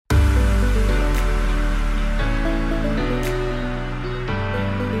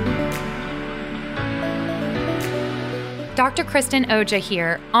Dr. Kristen Oja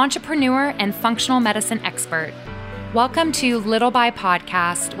here, entrepreneur and functional medicine expert. Welcome to Little by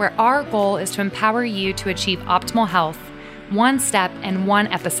Podcast, where our goal is to empower you to achieve optimal health, one step and one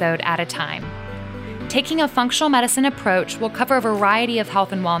episode at a time. Taking a functional medicine approach, we'll cover a variety of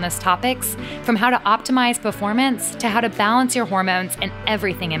health and wellness topics, from how to optimize performance to how to balance your hormones and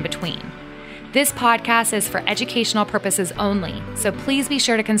everything in between. This podcast is for educational purposes only, so please be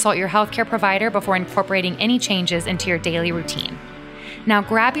sure to consult your healthcare provider before incorporating any changes into your daily routine. Now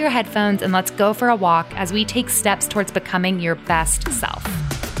grab your headphones and let's go for a walk as we take steps towards becoming your best self.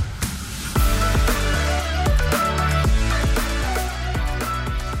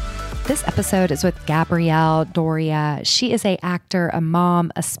 This episode is with Gabrielle Doria. She is an actor, a mom,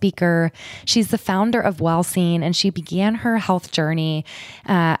 a speaker. She's the founder of Well Seen, and she began her health journey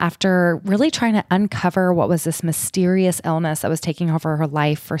after really trying to uncover what was this mysterious illness that was taking over her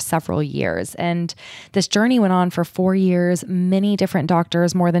life for several years. And this journey went on for 4 years, many different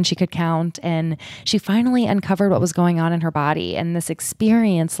doctors, more than she could count. And she finally uncovered what was going on in her body. And this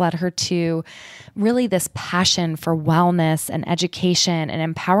experience led her to really this passion for wellness and education and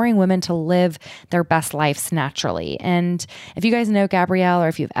empowering women to live their best lives naturally. And if you guys know Gabrielle, or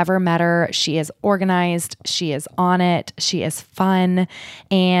if you've ever met her, she is organized, she is on it, she is fun,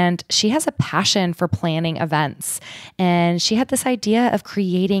 and she has a passion for planning events. And she had this idea of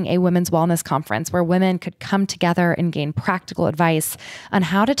creating a women's wellness conference where women could come together and gain practical advice on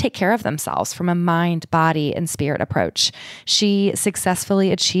how to take care of themselves from a mind, body, and spirit approach. She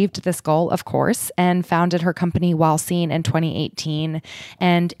successfully achieved this goal, of course, and founded her company Well Seen in 2018.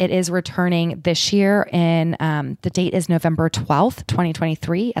 And it is returning this year, and the date is November 12th,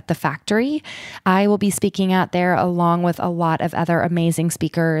 2023 at the Factory. I will be speaking out there along with a lot of other amazing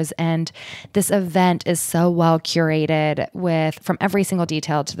speakers, and this event is so well curated from every single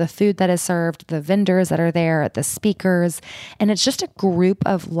detail to the food that is served, the vendors that are there, the speakers, and it's just a group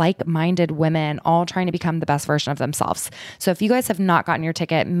of like-minded women all trying to become the best version of themselves. So if you guys have not gotten your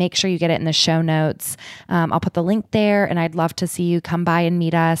ticket, make sure you get it in the show notes. I'll put the link there, and I'd love to see you come by and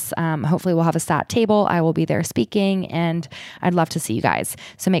meet us. Hopefully we'll have a sat table. I will be there speaking, and I'd love to see you guys.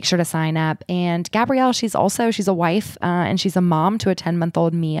 So make sure to sign up. And Gabrielle, she's a wife, and she's a mom to a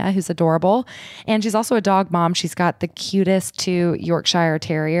 10-month-old Mia, who's adorable. And she's also a dog mom. She's got the cutest 2 Yorkshire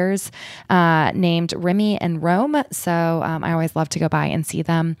Terriers, named Remy and Rome. So I always love to go by and see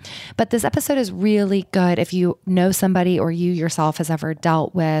them. But this episode is really good if you know somebody or you yourself has ever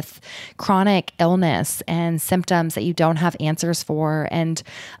dealt with chronic illness and symptoms that you don't have answers for. And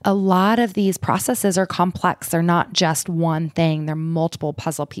a lot of these processes are complex. They're not just one thing. They're multiple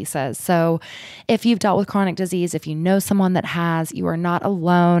puzzle pieces. So if you've dealt with chronic disease, if you know someone that has, you are not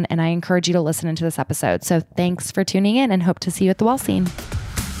alone. And I encourage you to listen into this episode. So thanks for tuning in, and hope to see you at the Well Scene.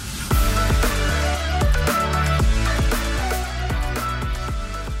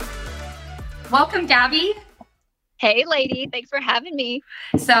 Welcome, Gabby. Hey, lady. Thanks for having me.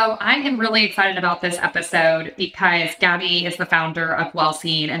 So I am really excited about this episode because Gabby is the founder of Well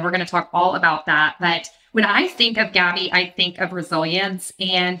Seen, and we're going to talk all about that. But when I think of Gabby, I think of resilience,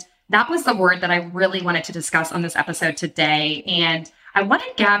 and that was the word that I really wanted to discuss on this episode today. And I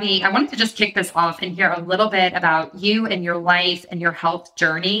wanted to just kick this off and hear a little bit about you and your life and your health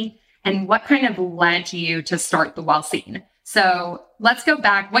journey and what kind of led you to start the Well Seen. So let's go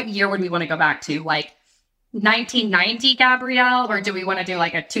back. What year would we want to go back to? Like 1990 Gabrielle, or do we want to do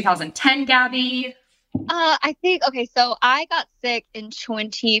like a 2010 Gabby? I think, okay, so I got sick in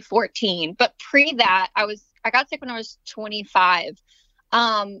 2014, but pre that I got sick when I was 25.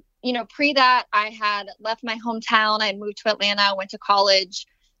 Pre that I had left my hometown. I had moved to Atlanta, went to college,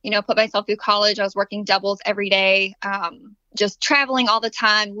 put myself through college. I was working doubles every day, just traveling all the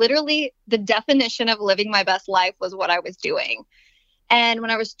time. Literally the definition of living my best life was what I was doing. And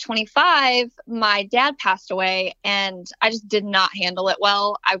when I was 25, my dad passed away, and I just did not handle it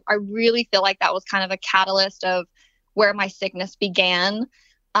well. I really feel like that was kind of a catalyst of where my sickness began.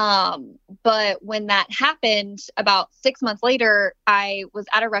 But when that happened, about 6 months later, I was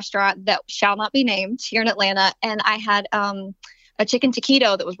at a restaurant that shall not be named here in Atlanta, and I had a chicken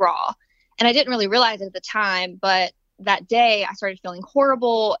taquito that was raw. And I didn't really realize it at the time, but that day I started feeling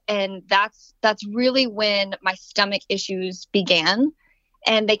horrible, and that's really when my stomach issues began.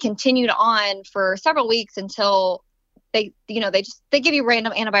 And they continued on for several weeks until they give you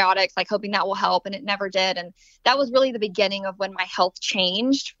random antibiotics, like hoping that will help. And it never did. And that was really the beginning of when my health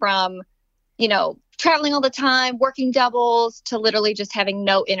changed from, traveling all the time, working doubles, to literally just having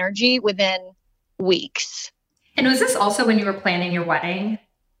no energy within weeks. And was this also when you were planning your wedding?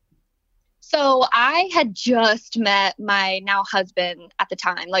 So I had just met my now husband at the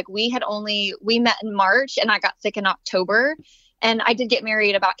time. Like we met in March and I got sick in October. And I did get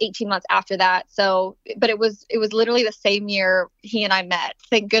married about 18 months after that. So, but it was literally the same year he and I met.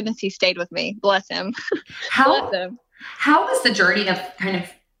 Thank goodness he stayed with me. Bless him. Bless How him. how was the journey of kind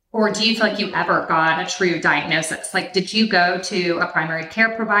of, or do you feel like you ever got a true diagnosis? Like, did you go to a primary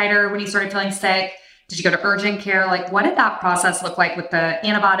care provider when you started feeling sick? Did you go to urgent care? Like, what did that process look like with the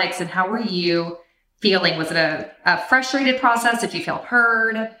antibiotics, and how were you feeling? Was it a frustrated process? Did you feel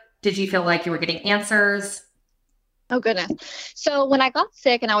heard? Did you feel like you were getting answers? Oh goodness. So when I got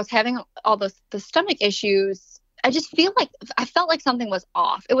sick and I was having all the stomach issues, I felt like something was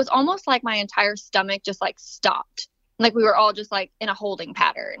off. It was almost like my entire stomach just like stopped. Like we were all just like in a holding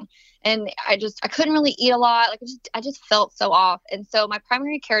pattern. And I couldn't really eat a lot. Like I just felt so off. And so my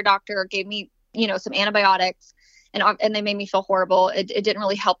primary care doctor gave me, some antibiotics, and they made me feel horrible. It didn't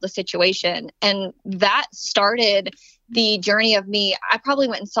really help the situation. And that started the journey of me. I probably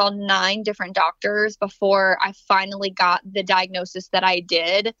went and saw 9 different doctors before I finally got the diagnosis that I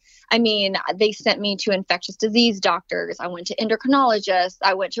did. I mean, they sent me to infectious disease doctors. I went to endocrinologists.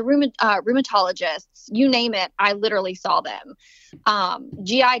 I went to rheumatologists. You name it. I literally saw them.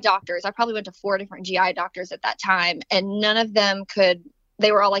 GI doctors. I probably went to 4 different GI doctors at that time, and none of them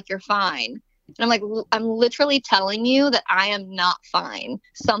they were all like, "You're fine." And I'm like, I'm literally telling you that I am not fine.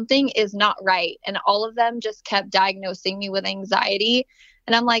 Something is not right. And all of them just kept diagnosing me with anxiety.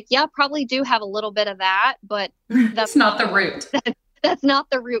 And I'm like, yeah, probably do have a little bit of that, but That's not the root. That's not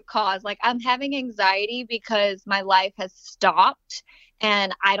the root cause. Like I'm having anxiety because my life has stopped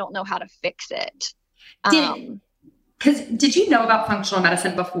and I don't know how to fix it. Did you know about functional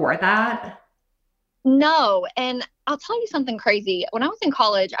medicine before that? No. And I'll tell you something crazy. When I was in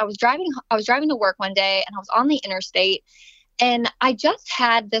college, I was driving to work one day and I was on the interstate, and I just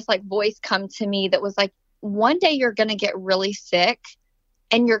had this like voice come to me that was like, one day you're going to get really sick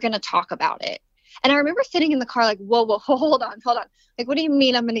and you're going to talk about it. And I remember sitting in the car like, whoa, hold on. Like, what do you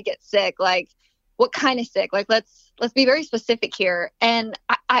mean I'm going to get sick? Like, what kind of sick? Like, let's be very specific here. And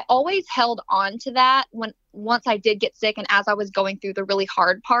I always held on to that once I did get sick and as I was going through the really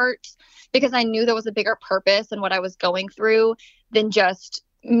hard parts, because I knew there was a bigger purpose in what I was going through than just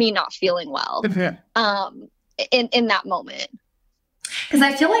me not feeling well. Mm-hmm. In that moment. Because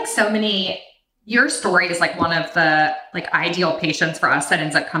I feel like your story is like one of the like ideal patients for us that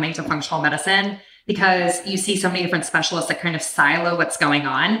ends up coming to functional medicine, because you see so many different specialists that kind of silo what's going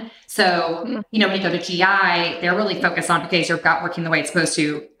on. So, when you go to GI, they're really focused on, okay, is your gut working the way it's supposed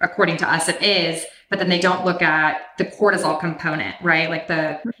to? According to us, it is. But then they don't look at the cortisol component, right? Like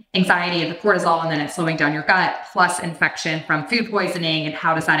the anxiety of the cortisol, and then it's slowing down your gut, plus infection from food poisoning. And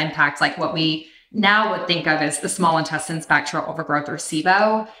how does that impact like what we now would think of as the small intestine's bacterial overgrowth, or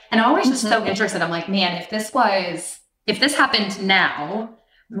SIBO. And I'm always just so interested. I'm like, man, if this happened now,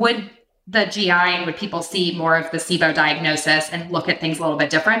 would the GI and would people see more of the SIBO diagnosis and look at things a little bit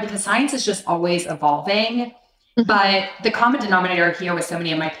different? Because science is just always evolving. But the common denominator here with so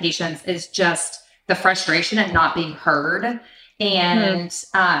many of my patients is just the frustration and not being heard. And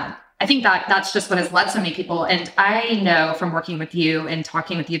I think that that's just what has led so many people. And I know from working with you and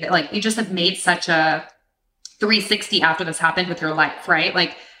talking with you that like you just have made such a 360 after this happened with your life, right?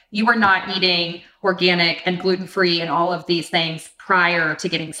 Like you were not eating organic and gluten-free and all of these things prior to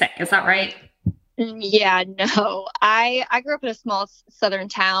getting sick. Is that right? Yeah, no. I grew up in a small southern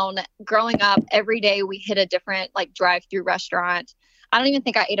town. Growing up, every day we hit a different like drive-through restaurant. I don't even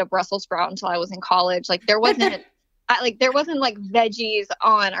think I ate a Brussels sprout until I was in college. Like there wasn't there wasn't like veggies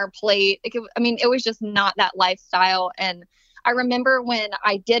on our plate. Like, it was just not that lifestyle. And I remember when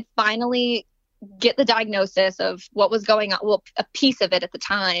I did finally get the diagnosis of what was going on, well, a piece of it at the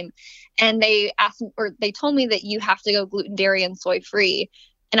time. And they told me that you have to go gluten, dairy, and soy free.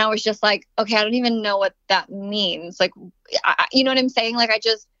 And I was just like, okay, I don't even know what that means. Like, you know what I'm saying? Like,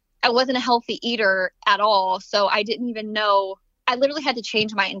 I wasn't a healthy eater at all. So I didn't even know. I literally had to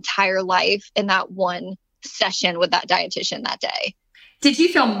change my entire life in that one session with that dietitian that day. Did you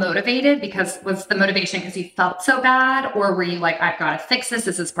feel motivated? Was the motivation because you felt so bad? Or were you like, I've got to fix this.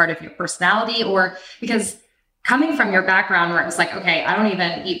 This is part of your personality? Or because coming from your background where it was like, okay, I don't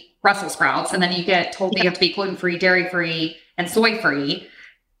even eat Brussels sprouts. And then you get told that you have to be gluten-free, dairy-free, and soy-free.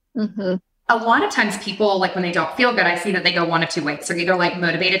 Mm-hmm. A lot of times people, like when they don't feel good, I see that they go one of two ways. They're either like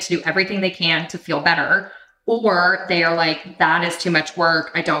motivated to do everything they can to feel better, or they are like, that is too much work.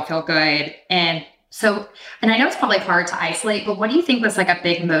 I don't feel good. And I know it's probably hard to isolate, but what do you think was like a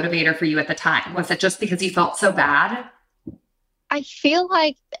big motivator for you at the time? Was it just because you felt so bad? I feel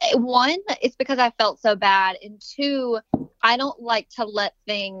like 1, it's because I felt so bad. And 2, I don't like to let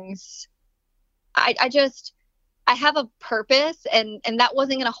things I have a purpose, and that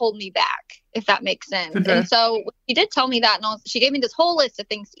wasn't going to hold me back, if that makes sense. Mm-hmm. And so she did tell me that, and she gave me this whole list of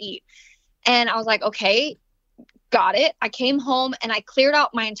things to eat. And I was like, okay, got it. I came home and I cleared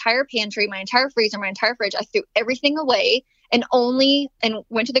out my entire pantry, my entire freezer, my entire fridge. I threw everything away and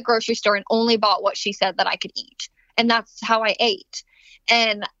went to the grocery store and only bought what she said that I could eat. And that's how I ate.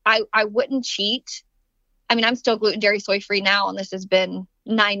 And I wouldn't cheat. I mean, I'm still gluten, dairy, soy free now, and this has been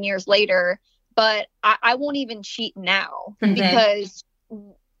 9 years later, but I won't even cheat now, mm-hmm. because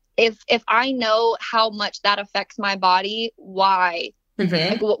if I know how much that affects my body, why?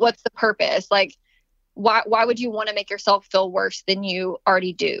 Mm-hmm. Like, what's the purpose? Like, why would you want to make yourself feel worse than you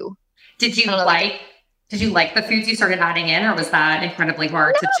already do? Did you like the foods you started adding in, or was that incredibly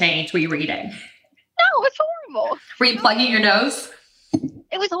hard to change what you were eating? No, it's horrible. Were you plugging your nose?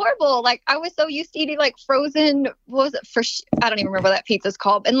 It was horrible. Like, I was so used to eating like frozen, what was it? I don't even remember what that pizza's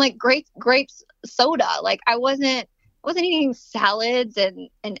called. And like grapes soda. Like, I wasn't eating salads and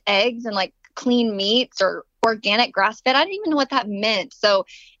eggs and like clean meats or organic grass fed. I didn't even know what that meant. So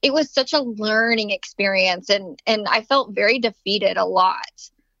it was such a learning experience. And I felt very defeated a lot.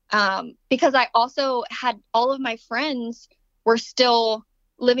 Because I also had all of my friends were still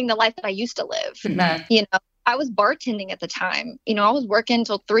living the life that I used to live. Mm-hmm. You know, I was bartending at the time. You know, I was working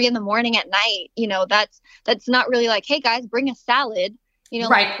until 3 a.m. at night. You know, that's not really like, hey guys, bring a salad, you know,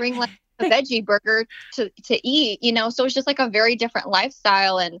 right. Like, bring like a veggie burger to eat, you know? So it's just like a very different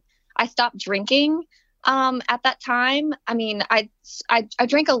lifestyle. And I stopped drinking, at that time. I mean, I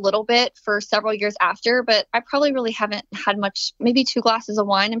drank a little bit for several years after, but I probably really haven't had much, maybe 2 glasses of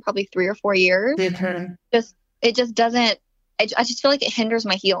wine in probably 3 or 4 years. Mm-hmm. It just doesn't, I just feel like it hinders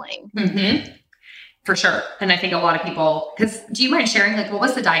my healing. Mm-hmm. For sure. And I think a lot of people, because do you mind sharing, like, what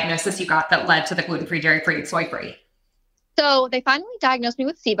was the diagnosis you got that led to the gluten-free, dairy-free, soy-free? So they finally diagnosed me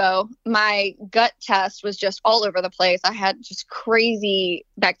with SIBO. My gut test was just all over the place. I had just crazy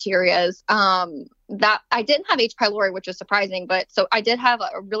bacterias. That I didn't have H. pylori, which was surprising, but so I did have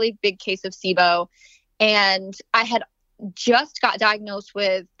a really big case of SIBO, and I had just got diagnosed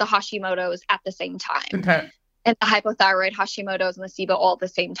with the Hashimoto's at the same time. Okay. And the hypothyroid, Hashimoto's, and the SIBO all at the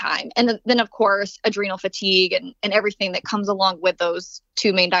same time. And then of course, adrenal fatigue and everything that comes along with those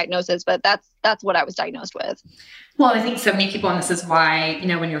 2 main diagnoses. But that's what I was diagnosed with. Well, I think so many people, and this is why, you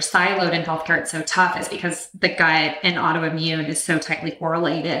know, when you're siloed in healthcare, it's so tough, is because the gut and autoimmune is so tightly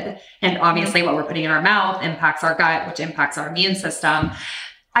correlated. And obviously what we're putting in our mouth impacts our gut, which impacts our immune system.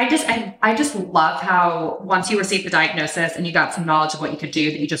 I just love how once you received the diagnosis and you got some knowledge of what you could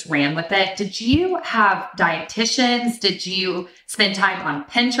do, that you just ran with it. Did you have dietitians? Did you spend time on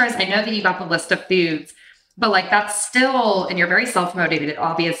Pinterest? I know that you got the list of foods, but like, that's still, and you're very self-motivated,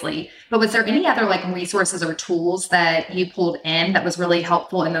 obviously, but was there any other like resources or tools that you pulled in that was really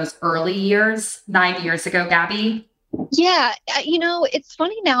helpful in those early years, 9 years ago, Gabby? Yeah. You know, it's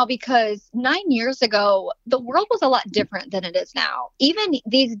funny now because 9 years ago, the world was a lot different than it is now. Even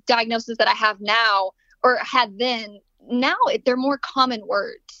these diagnoses that I have now or had then, now they're more common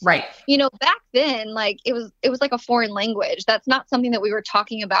words. Right. You know, back then, like it was like a foreign language. That's not something that we were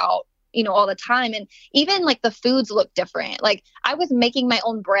talking about, you know, all the time. And even like the foods look different. Like I was making my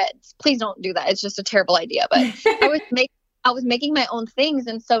own breads. Please don't do that. It's just a terrible idea. But I was making my own things.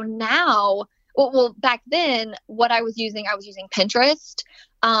 And so now, well, back then, what I was using Pinterest,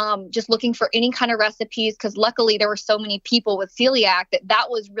 just looking for any kind of recipes, because luckily there were so many people with celiac that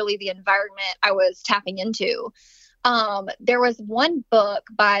was really the environment I was tapping into. There was one book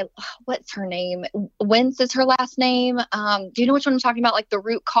by, what's her name? Wentz is her last name. Do you know which one I'm talking about? Like The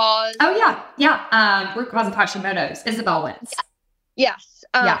Root Cause? Oh, yeah. Yeah. Root Cause of Hashimoto's, Isabel Wentz. Yes.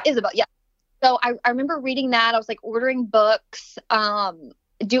 Yeah. Isabel. Yeah. So I remember reading that. I was like ordering books,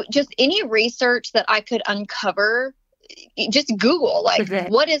 do just any research that I could uncover, just Google, like,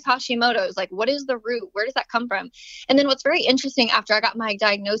 what is Hashimoto's? Like, what is the root? Where does that come from? And then what's very interesting, after I got my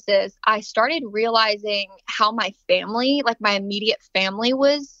diagnosis, I started realizing how my family, like my immediate family,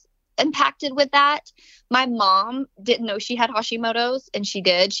 was impacted with that. My mom didn't know she had Hashimoto's, and she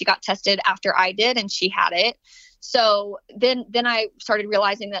did. She got tested after I did, and she had it. So then I started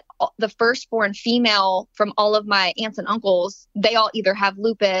realizing that the firstborn female from all of my aunts and uncles, they all either have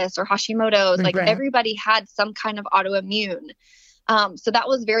lupus or Hashimoto's. Like everybody had some kind of autoimmune. So that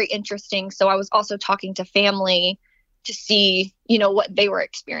was very interesting. So I was also talking to family to see, you know, what they were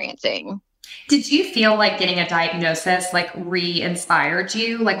experiencing. Did you feel like getting a diagnosis like re-inspired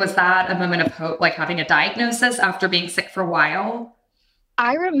you? Like, was that a moment of hope, like having a diagnosis after being sick for a while?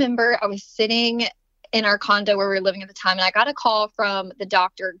 I remember I was sitting in our condo where we were living at the time, and I got a call from the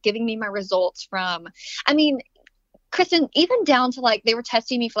doctor giving me my results from, I mean, Kristen, even down to like, they were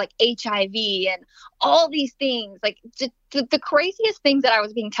testing me for like HIV and all these things, like the craziest things that I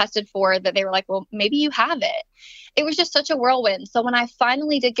was being tested for, that they were like, well, maybe you have it. It was just such a whirlwind. So when I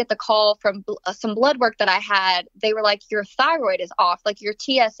finally did get the call from some blood work that I had, they were like, your thyroid is off. Like your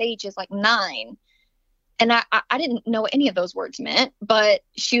TSH is like 9. And I didn't know what any of those words meant, but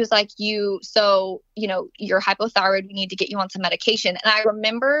she was like, you're hypothyroid. We need to get you on some medication. And I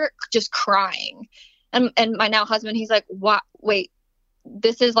remember just crying. And my now husband, he's like, what? Wait,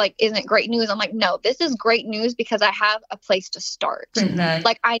 this is like, isn't great news. I'm like, no, this is great news because I have a place to start. Mm-hmm.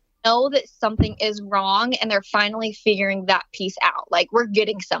 Like, I know that something is wrong and they're finally figuring that piece out. Like, we're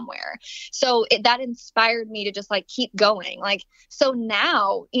getting somewhere. So that inspired me to just like keep going. Like, so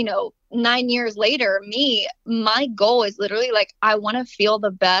now, 9 years later, my goal is literally like, I want to feel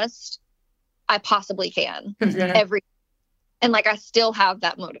the best I possibly can and like, I still have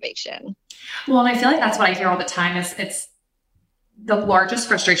that motivation. Well, and I feel like that's what I hear all the time is it's the largest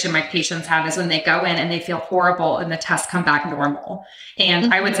frustration my patients have is when they go in and they feel horrible and the tests come back normal.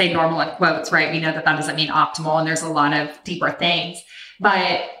 And I would say normal in quotes, right? We know that doesn't mean optimal and there's a lot of deeper things.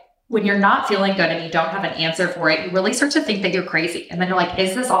 But when you're not feeling good and you don't have an answer for it, you really start to think that you're crazy. And then you're like,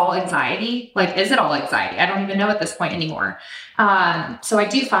 is this all anxiety? Like, is it all anxiety? I don't even know at this point anymore. So I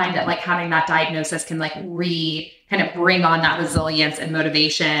do find that like having that diagnosis can like kind of bring on that resilience and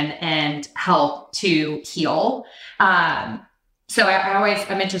motivation and help to heal. So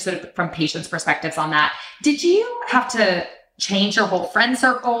I'm interested from patients' perspectives on that. Did you have to change your whole friend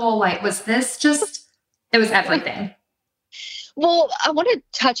circle? Like, was this just, it was everything? Well, I want to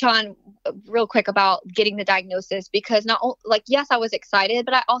touch on real quick about getting the diagnosis because yes, I was excited,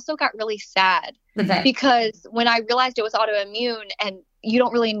 but I also got really sad because when I realized it was autoimmune and you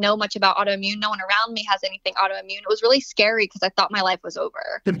don't really know much about autoimmune, no one around me has anything autoimmune. It was really scary because I thought my life was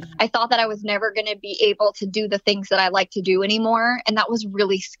over. I thought that I was never going to be able to do the things that I like to do anymore. And that was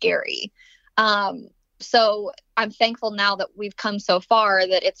really scary. So I'm thankful now that we've come so far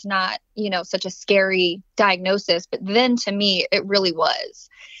that it's not, such a scary diagnosis. But then to me, it really was.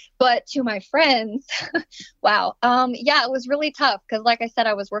 But to my friends, wow. It was really tough because like I said,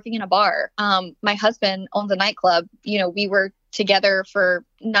 I was working in a bar. My husband owns a nightclub. We were together for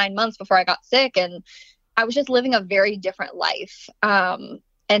 9 months before I got sick and I was just living a very different life.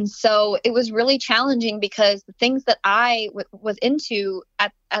 And so it was really challenging because the things that I was into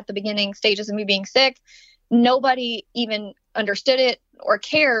at the beginning stages of me being sick, nobody even understood it or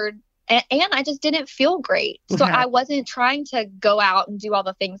cared. And I just didn't feel great. So I wasn't trying to go out and do all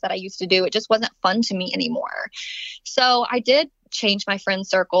the things that I used to do. It just wasn't fun to me anymore. So I did change my friend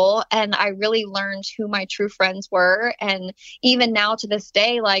circle and I really learned who my true friends were. And even now to this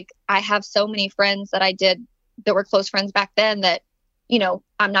day, like I have so many friends that were close friends back then that,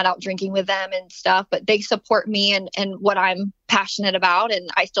 I'm not out drinking with them and stuff, but they support me and what I'm passionate about and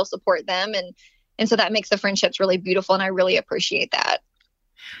I still support them. And so that makes the friendships really beautiful. And I really appreciate that.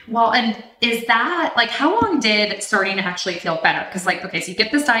 Well, and is that like, how long did starting to actually feel better? Because like, okay, so you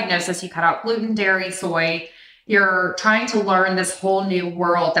get this diagnosis, you cut out gluten, dairy, soy, you're trying to learn this whole new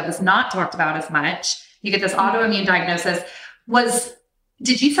world that was not talked about as much. You get this autoimmune diagnosis.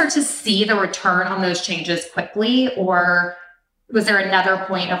 Did you start to see the return on those changes quickly? Or was there another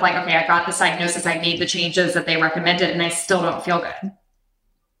point of like, okay, I got this diagnosis, I made the changes that they recommended and I still don't feel good?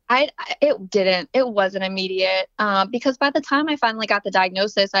 It wasn't immediate because by the time I finally got the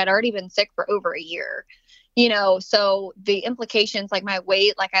diagnosis, I'd already been sick for over a year, so the implications, like my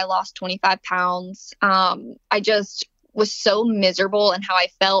weight, like I lost 25 pounds. I just was so miserable in how I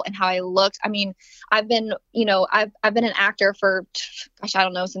felt and how I looked. I mean, I've been an actor for, I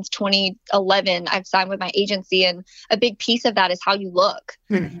don't know, since 2011. I've signed with my agency and a big piece of that is how you look.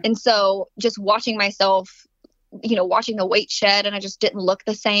 Mm-hmm. And so just watching myself, watching the weight shed and I just didn't look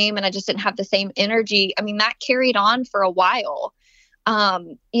the same and I just didn't have the same energy. I mean, that carried on for a while.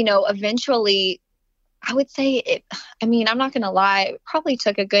 Eventually I would say I'm not going to lie. It probably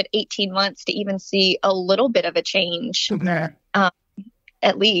took a good 18 months to even see a little bit of a change,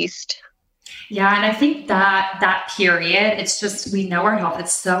 at least. Yeah. And I think that period, it's just, we know our health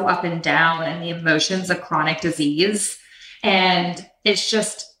is so up and down and the emotions of chronic disease. And it's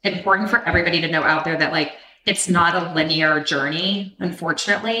just important for everybody to know out there that like, it's not a linear journey,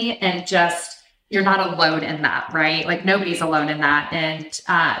 unfortunately. And just, you're not alone in that, right? Like nobody's alone in that. And,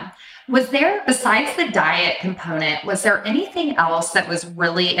 was there, besides the diet component, was there anything else that was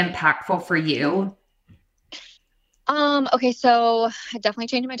really impactful for you? Okay. So I definitely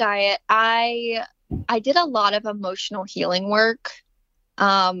changed my diet. I did a lot of emotional healing work.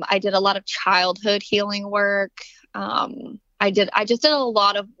 I did a lot of childhood healing work. I just did a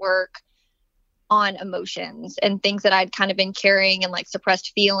lot of work on emotions and things that I'd kind of been carrying and like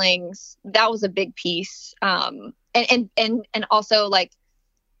suppressed feelings. That was a big piece. And also like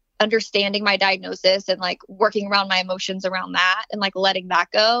understanding my diagnosis and like working around my emotions around that and like letting that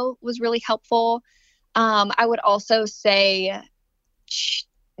go was really helpful. I would also say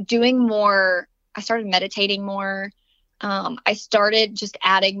doing more, I started meditating more. I started just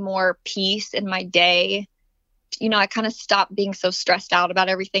adding more peace in my day. I kind of stopped being so stressed out about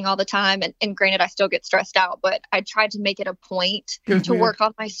everything all the time. And granted, I still get stressed out, but I tried to make it a point to work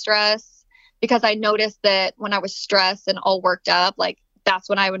on my stress, because I noticed that when I was stressed and all worked up, like that's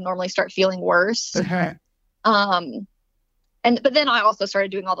when I would normally start feeling worse. But then I also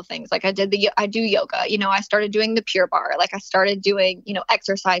started doing all the things like I do yoga, I started doing the Pure Barre, like I started doing,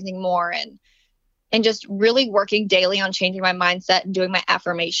 exercising more and just really working daily on changing my mindset and doing my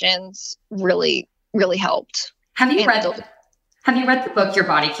affirmations really, really helped. Have you read the book, Your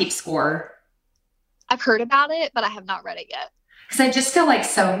Body Keeps Score? I've heard about it, but I have not read it yet. Because I just feel like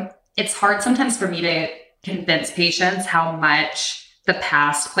it's hard sometimes for me to convince patients how much the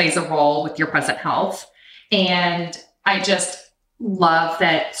past plays a role with your present health. And I just love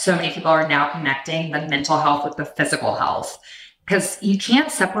that so many people are now connecting the mental health with the physical health, because you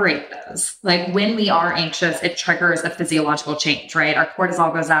can't separate those. Like when we are anxious, it triggers a physiological change, right? Our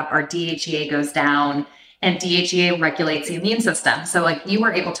cortisol goes up, our DHEA goes down, and DHEA regulates the immune system. So like you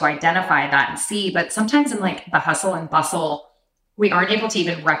were able to identify that and see, but sometimes in like the hustle and bustle, we aren't able to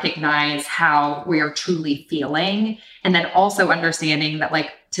even recognize how we are truly feeling. And then also understanding that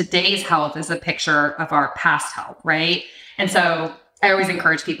like today's health is a picture of our past health, right? And so I always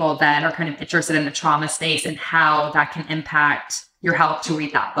encourage people that are kind of interested in the trauma space and how that can impact your health to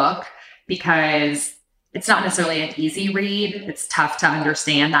read that book, because it's not necessarily an easy read. It's tough to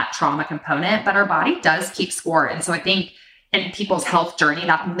understand that trauma component, but our body does keep score. And so I think in people's health journey,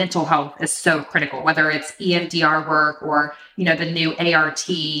 that mental health is so critical, whether it's EMDR work or, the new ART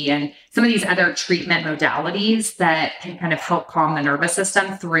and some of these other treatment modalities that can kind of help calm the nervous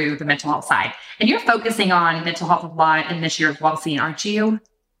system through the mental health side. And you're focusing on mental health a lot in this year's Wellseen, aren't you?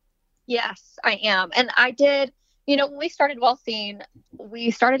 Yes, I am. And I did, when we started Wellseen, we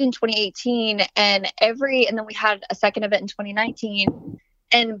started in 2018 and then we had a second event in 2019.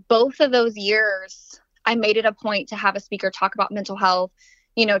 And both of those years, I made it a point to have a speaker talk about mental health,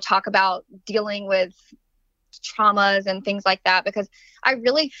 talk about dealing with traumas and things like that, because I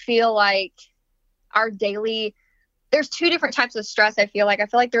really feel like there's two different types of stress. I feel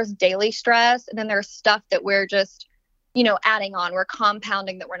like there's daily stress, and then there's stuff that we're just, adding on, we're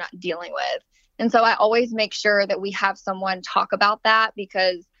compounding that we're not dealing with. And so I always make sure that we have someone talk about that,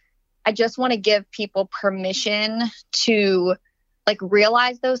 because I just want to give people permission to like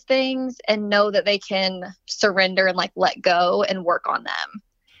realize those things and know that they can surrender and like let go and work on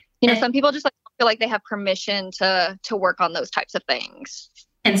them. Some people just like feel like they have permission to work on those types of things.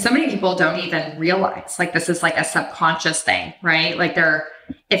 And so many people don't even realize like this is like a subconscious thing, right? Like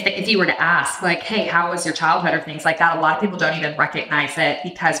if you were to ask like, hey, how was your childhood or things like that? A lot of people don't even recognize it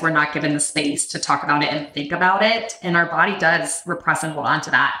because we're not given the space to talk about it and think about it. And our body does repress and hold on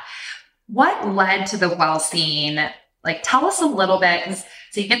to that. What led to the Wellseen? Like, tell us a little bit.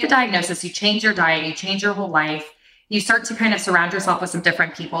 So you get the diagnosis, you change your diet, you change your whole life. You start to kind of surround yourself with some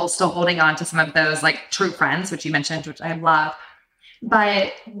different people, still holding on to some of those like true friends, which you mentioned, which I love.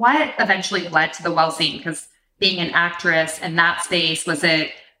 But what eventually led to the Wellseen? Because being an actress in that space,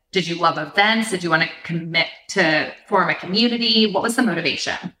 did you love events? Did you want to commit to form a community? What was the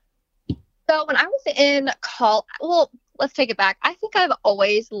motivation? So when I was in college, let's take it back. I think I've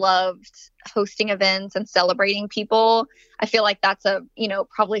always loved hosting events and celebrating people. I feel like that's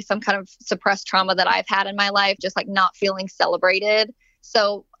probably some kind of suppressed trauma that I've had in my life, just like not feeling celebrated.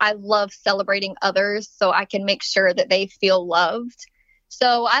 So I love celebrating others so I can make sure that they feel loved.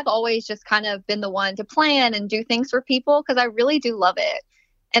 So I've always just kind of been the one to plan and do things for people because I really do love it.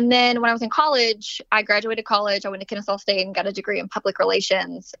 And then when I was in college, I graduated college. I went to Kennesaw State and got a degree in public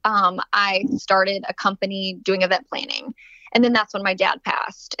relations. I started a company doing event planning. And then that's when my dad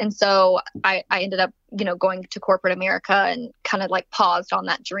passed. And so I ended up, going to corporate America and kind of like paused on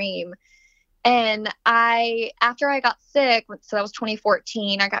that dream. And after I got sick, so that was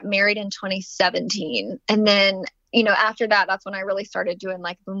 2014, I got married in 2017. And then, after that, that's when I really started doing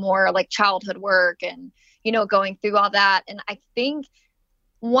like the more like childhood work and, going through all that. And I think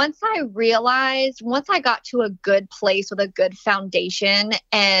once I got to a good place with a good foundation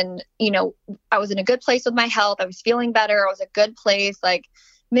and, I was in a good place with my health, I was feeling better. I was a good place, like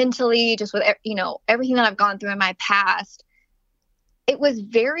mentally, just with, everything that I've gone through in my past, it was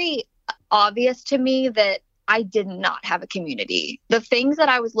very obvious to me that I did not have a community. The things that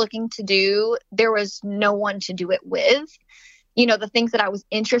I was looking to do, there was no one to do it with. The things that I was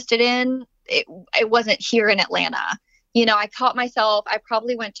interested in, it wasn't here in Atlanta. I caught myself, I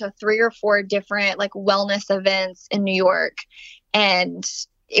probably went to 3 or 4 different like wellness events in New York, and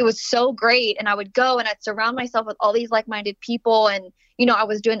it was so great. And I would go and I'd surround myself with all these like-minded people. And, I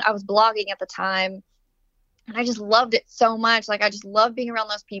was blogging at the time, and I just loved it so much. Like, I just loved being around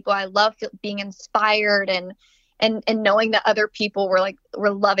those people. I loved being inspired and knowing that other people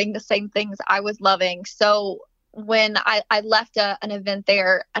were loving the same things I was loving. So when I left an event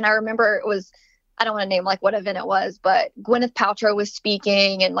there, and I remember it was, I don't want to name like what event it was, but Gwyneth Paltrow was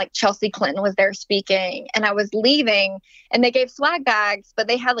speaking and like Chelsea Clinton was there speaking, and I was leaving and they gave swag bags, but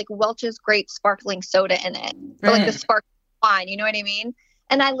they had like Welch's grape sparkling soda in it. Or like the sparkling wine, you know what I mean?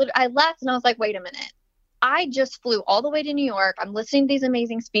 And I left and I was like, wait a minute. I just flew all the way to New York. I'm listening to these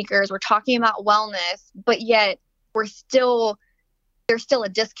amazing speakers. We're talking about wellness, but yet there's still a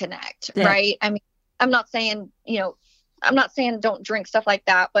disconnect, right? I mean, I'm not saying don't drink, stuff like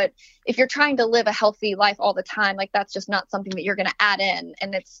that. But if you're trying to live a healthy life all the time, like that's just not something that you're going to add in.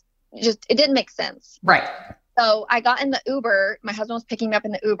 And it didn't make sense. Right. So I got in the Uber. My husband was picking me up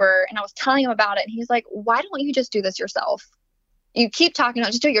in the Uber, and I was telling him about it. And he's like, why don't you just do this yourself? You keep talking about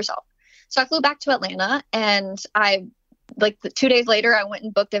it, just do it yourself. So I flew back to Atlanta, and 2 days later, I went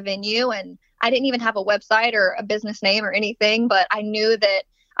and booked a venue, and I didn't even have a website or a business name or anything, but I knew that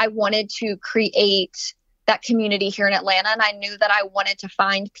I wanted to create that community here in Atlanta. And I knew that I wanted to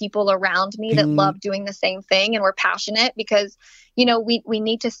find people around me that love doing the same thing and were passionate, because, we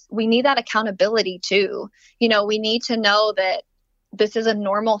need that accountability too. We need to know that this is a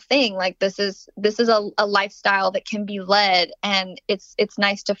normal thing. Like this is a lifestyle that can be led, and it's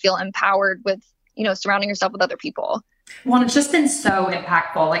nice to feel empowered with, surrounding yourself with other people. Well, it's just been so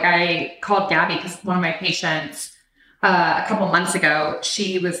impactful. Like, I called Gabby because one of my patients a couple months ago,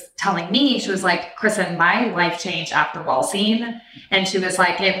 she was telling me, she was like, Kristen, my life changed after Wellseen. And she was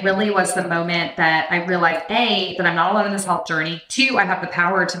like, it really was the moment that I realized, A, that I'm not alone in this health journey. 2, I have the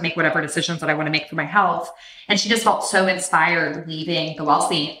power to make whatever decisions that I want to make for my health. And she just felt so inspired leaving the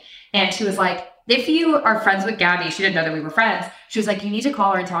Wellseen. And she was like, if you are friends with Gabby, she didn't know that we were friends. She was like, you need to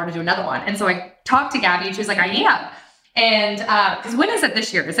call her and tell her to do another one. And so I talked to Gabby, and she was like, I am. And because when is it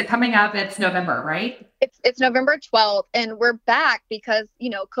this year? Is it coming up? It's November, right? It's November 12th, and we're back because,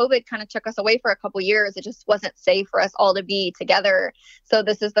 COVID kind of took us away for a couple years. It just wasn't safe for us all to be together. So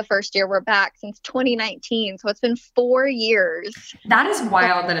this is the first year we're back since 2019. So it's been 4 years. That is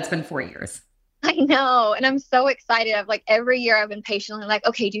wild that it's been 4 years. I know. And I'm so excited. Every year I've been patiently like,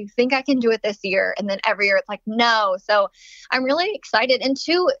 okay, do you think I can do it this year? And then every year it's like, no. So I'm really excited. And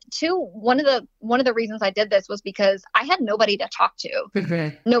two, one of the reasons I did this was because I had nobody to talk to.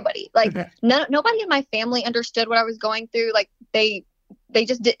 Okay. Nobody. Nobody in my family understood what I was going through. Like they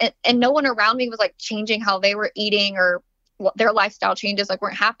just did, and no one around me was like changing how they were eating, or their lifestyle changes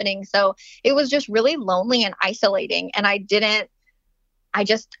weren't happening. So it was just really lonely and isolating. And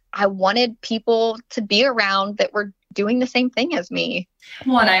I wanted people to be around that were doing the same thing as me.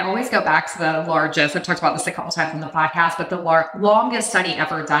 Well, and I always go back to the largest, I've talked about this a couple times in the podcast, but the longest study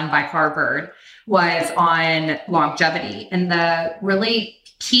ever done by Harvard was on longevity. And the really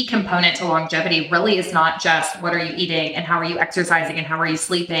key component to longevity really is not just what are you eating and how are you exercising and how are you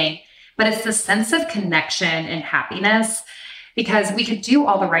sleeping, but it's the sense of connection and happiness, because we could do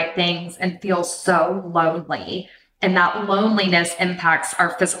all the right things and feel so lonely. And that loneliness impacts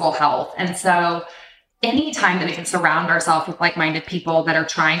our physical health. And so anytime that we can surround ourselves with like-minded people that are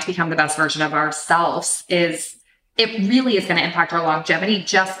trying to become the best version of ourselves, it really is going to impact our longevity,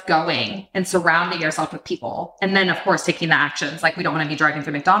 just going and surrounding yourself with people. And then, of course, taking the actions. Like, we don't want to be driving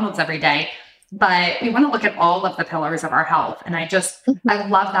through McDonald's every day, but we want to look at all of the pillars of our health. And I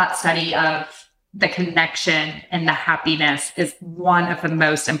love that study of the connection and the happiness is one of the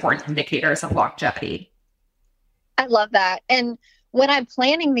most important indicators of longevity. I love that. And when I'm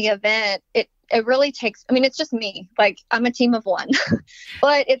planning the event, it really takes, it's just me. Like, I'm a team of one,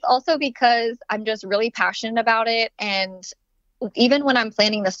 but it's also because I'm just really passionate about it. And even when I'm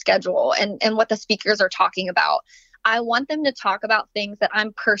planning the schedule and what the speakers are talking about, I want them to talk about things that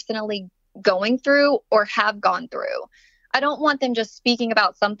I'm personally going through or have gone through. I don't want them just speaking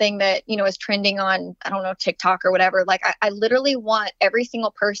about something that, is trending on, I don't know, TikTok or whatever. Like, I literally want every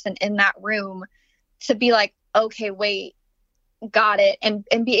single person in that room to be like, okay, wait, got it. And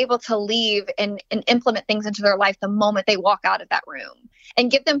be able to leave and implement things into their life the moment they walk out of that room, and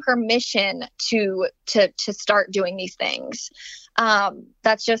give them permission to start doing these things.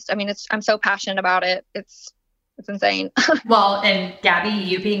 That's just, I'm so passionate about it. It's It's insane. Well, and Gabby,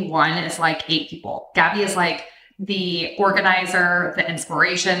 you being one is like 8 people. Gabby is like the organizer, the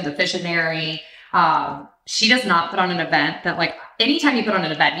inspiration, the visionary. She does not put on an event that like anytime you put on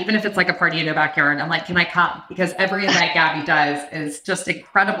an event, even if it's like a party in your backyard, I'm like, can I come? Because every event Gabby does is just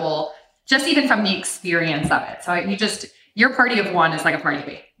incredible, just even from the experience of it. So your party of one is like a party of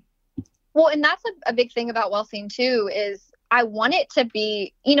 8. Well, and that's a big thing about Wellsing too, is I want it to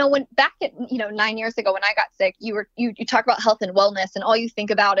be, when back at, 9 years ago when I got sick, you talk about health and wellness and all you think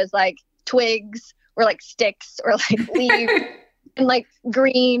about is like twigs or like sticks or like leaves and like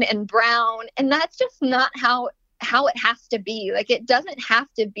green and brown. And that's just not how it has to be. Like, it doesn't have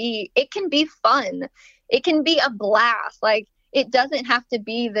to be, it can be fun. It can be a blast. Like, it doesn't have to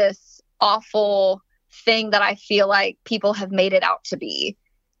be this awful thing that I feel like people have made it out to be.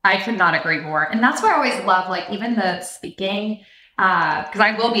 I could not agree more. And that's why I always love, like, even the speaking, because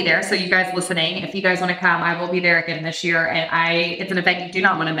I will be there. So you guys listening, if you guys want to come, I will be there again this year. And it's an event you do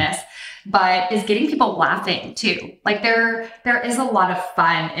not want to miss, but is getting people laughing too. Like there is a lot of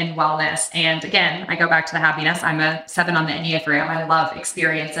fun in wellness. And again, I go back to the happiness. I'm a 7 on the Enneagram. I love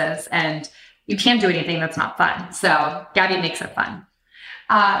experiences and you can't do anything that's not fun. So Gabby makes it fun.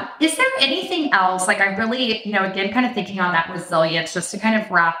 Is there anything else, like I really, again, kind of thinking on that resilience, just to kind of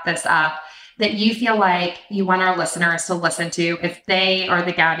wrap this up, that you feel like you want our listeners to listen to if they are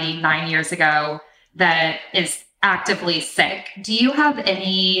the Gabby 9 years ago that is actively sick? Do you have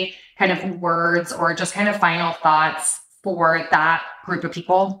any kind of words or just kind of final thoughts for that group of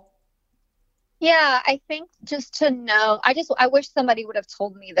people? Yeah, I think just to know, I wish somebody would have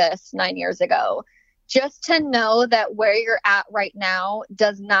told me this 9 years ago. Just to know that where you're at right now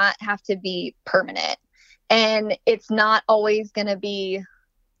does not have to be permanent. And it's not always going to be,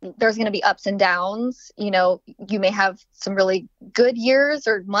 there's going to be ups and downs. You may have some really good years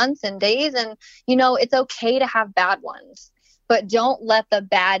or months and days, and, it's okay to have bad ones. But don't let the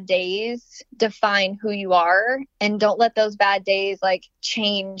bad days define who you are. And don't let those bad days like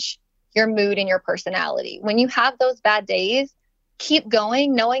change your mood and your personality. When you have those bad days, keep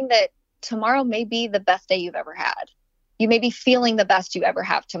going, knowing that tomorrow may be the best day you've ever had. You may be feeling the best you ever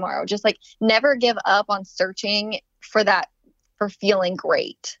have tomorrow. Just like never give up on searching for feeling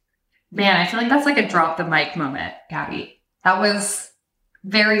great. Man, I feel like that's like a drop the mic moment, Gabby. That was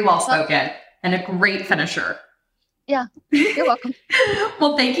very well spoken and a great finisher. Yeah, you're welcome.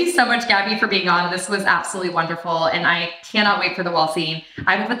 Well, thank you so much, Gabby, for being on. This was absolutely wonderful. And I cannot wait for the Wellsing.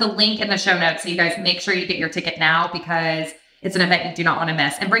 I will put the link in the show notes. So you guys make sure you get your ticket now because it's an event you do not want to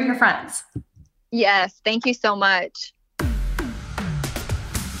miss. And bring your friends. Yes. Thank you so much.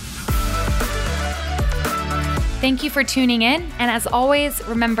 Thank you for tuning in. And as always,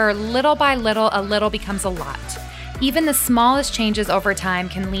 remember, little by little, a little becomes a lot. Even the smallest changes over time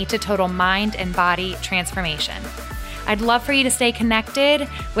can lead to total mind and body transformation. I'd love for you to stay connected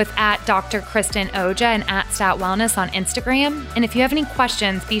with @Dr. Kristen Oja and @Stat Wellness on Instagram. And if you have any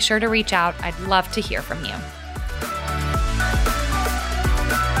questions, be sure to reach out. I'd love to hear from you.